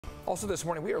Also this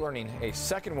morning, we are learning a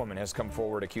second woman has come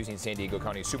forward accusing San Diego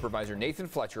County Supervisor Nathan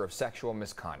Fletcher of sexual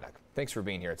misconduct. Thanks for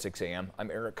being here at 6 a.m. I'm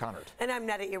Eric Connard. And I'm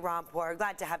Netta Irampour.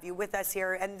 Glad to have you with us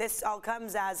here. And this all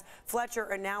comes as Fletcher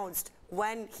announced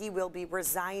when he will be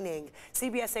resigning.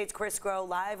 CBS 8's Chris Groh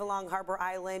live along Harbor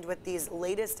Island with these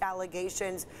latest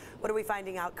allegations. What are we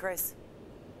finding out, Chris?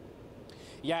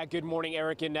 Yeah, good morning,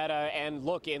 Eric and Netta. And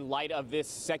look, in light of this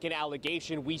second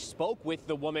allegation, we spoke with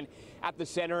the woman at the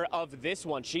center of this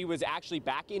one. She was actually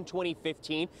back in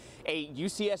 2015, a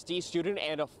UCSD student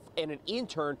and an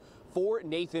intern for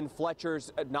Nathan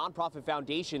Fletcher's nonprofit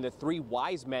foundation, the Three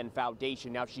Wise Men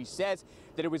Foundation. Now, she says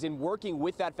that it was in working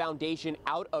with that foundation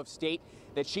out of state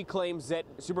that she claims that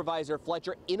Supervisor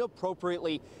Fletcher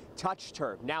inappropriately touched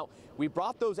her. Now, we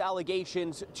brought those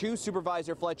allegations to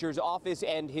Supervisor Fletcher's office,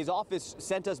 and his office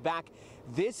sent us back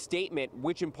this statement,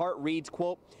 which in part reads,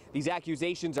 quote, "These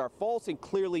accusations are false and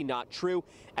clearly not true,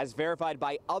 as verified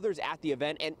by others at the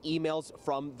event and emails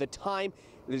from the time.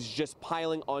 This is just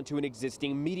piling onto an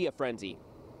existing media frenzy."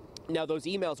 Now, those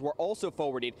emails were also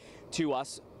forwarded to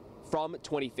us from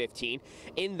 2015.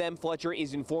 In them, Fletcher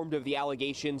is informed of the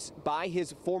allegations by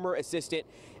his former assistant,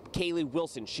 Kaylee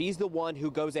Wilson. She's the one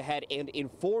who goes ahead and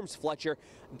informs Fletcher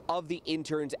of the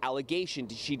intern's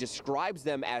allegations. She describes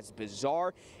them as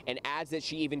bizarre and adds that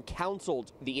she even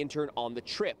counseled the intern on the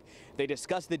trip. They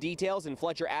discuss the details, and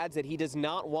Fletcher adds that he does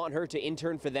not want her to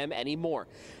intern for them anymore.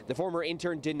 The former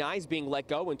intern denies being let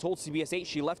go and told CBS 8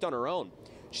 she left on her own.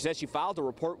 She says she filed a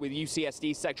report with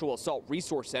UCSD Sexual Assault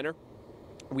Resource Center.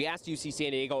 We asked UC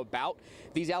San Diego about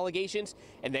these allegations,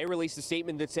 and they released a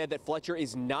statement that said that Fletcher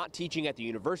is not teaching at the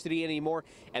university anymore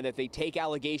and that they take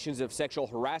allegations of sexual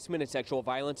harassment and sexual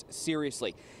violence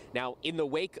seriously. Now, in the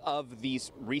wake of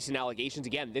these recent allegations,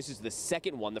 again, this is the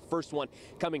second one, the first one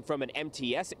coming from an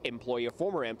MTS employee, a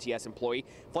former MTS employee.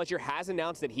 Fletcher has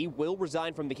announced that he will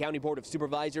resign from the County Board of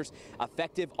Supervisors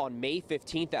effective on May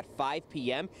 15th at 5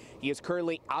 p.m. He is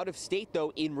currently out of state,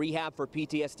 though, in rehab for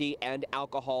PTSD and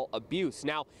alcohol abuse.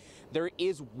 Now, there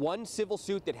is one civil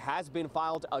suit that has been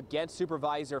filed against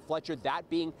Supervisor Fletcher, that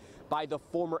being by the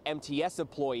former MTS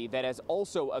employee that has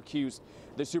also accused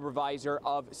the supervisor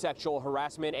of sexual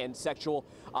harassment and sexual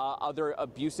other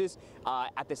abuses.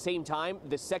 At the same time,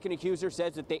 the second accuser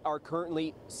says that they are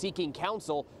currently seeking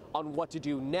counsel on what to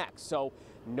do next. So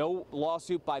no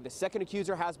lawsuit by the second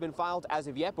accuser has been filed as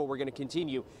of yet, but we're going to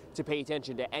continue to pay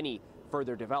attention to any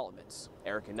further developments.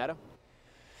 Eric and Netta.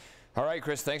 All right,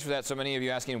 Chris, thanks for that. So many of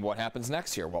you asking what happens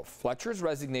next here. Well, Fletcher's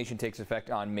resignation takes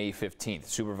effect on May 15th.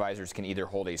 Supervisors can either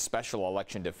hold a special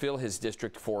election to fill his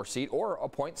District 4 seat or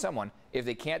appoint someone. If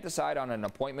they can't decide on an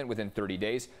appointment within 30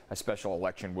 days, a special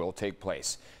election will take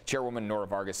place. Chairwoman Nora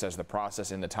Vargas says the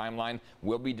process and the timeline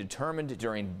will be determined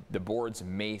during the board's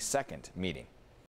May 2nd meeting.